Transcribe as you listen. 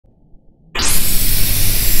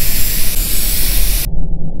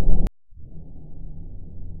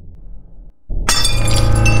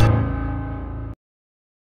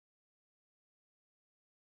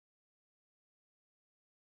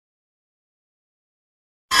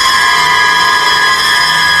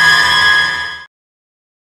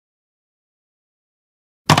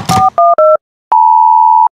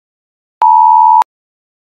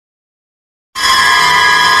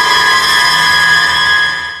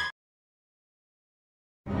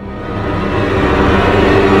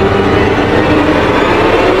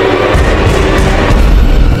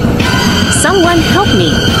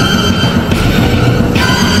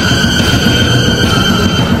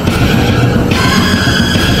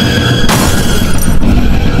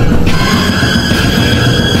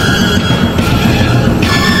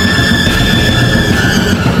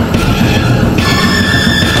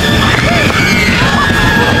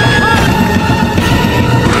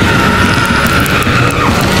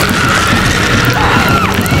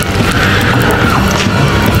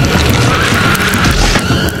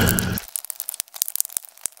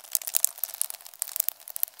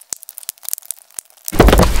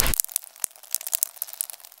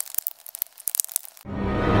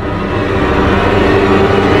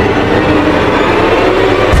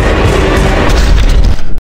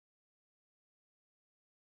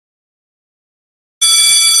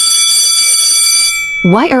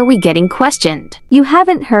Why are we getting questioned? You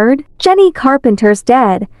haven't heard? Jenny Carpenter's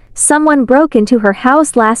dead. Someone broke into her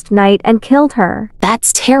house last night and killed her.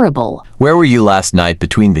 That's terrible. Where were you last night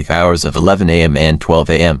between the hours of 11 a.m. and 12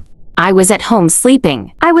 a.m.? I was at home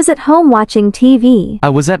sleeping. I was at home watching TV. I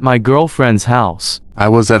was at my girlfriend's house. I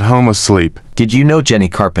was at home asleep. Did you know Jenny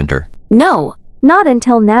Carpenter? No. Not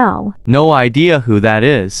until now. No idea who that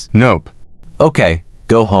is. Nope. Okay,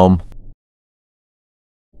 go home.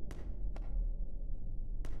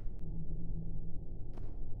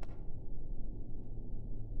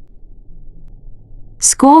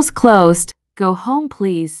 School's closed. Go home,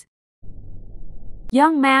 please.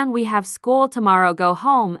 Young man, we have school tomorrow. Go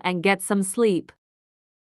home and get some sleep.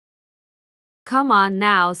 Come on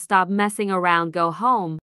now, stop messing around. Go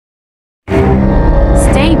home.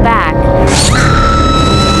 Stay back.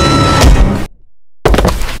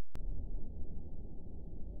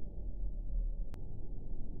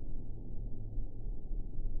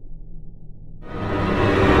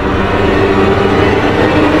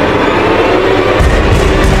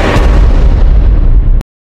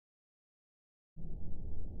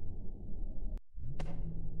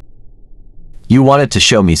 You wanted to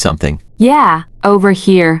show me something. Yeah, over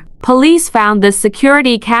here. Police found this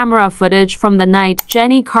security camera footage from the night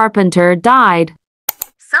Jenny Carpenter died.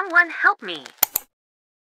 Someone help me.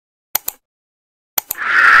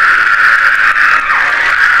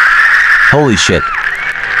 Holy shit.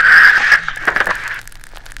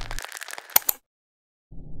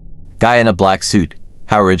 Guy in a black suit.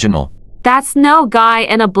 How original. That's no guy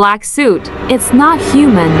in a black suit. It's not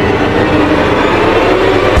human.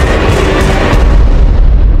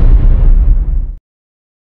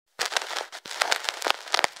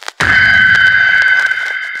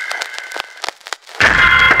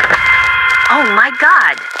 Oh my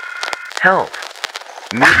God. Help.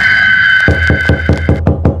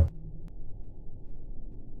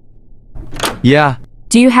 Yeah,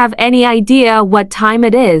 Do you have any idea what time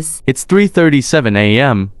it is? it's 3:37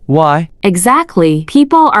 a.m. Why? Exactly.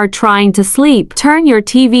 People are trying to sleep. Turn your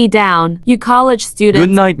TV down, you college students.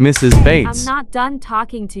 Good night, Mrs. I'm Bates. not done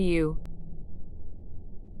talking to you.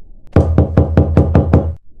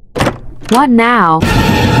 What now?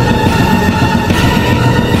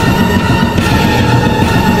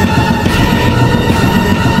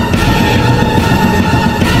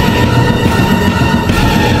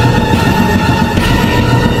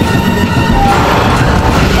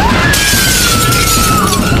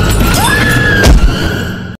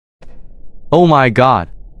 Oh my God.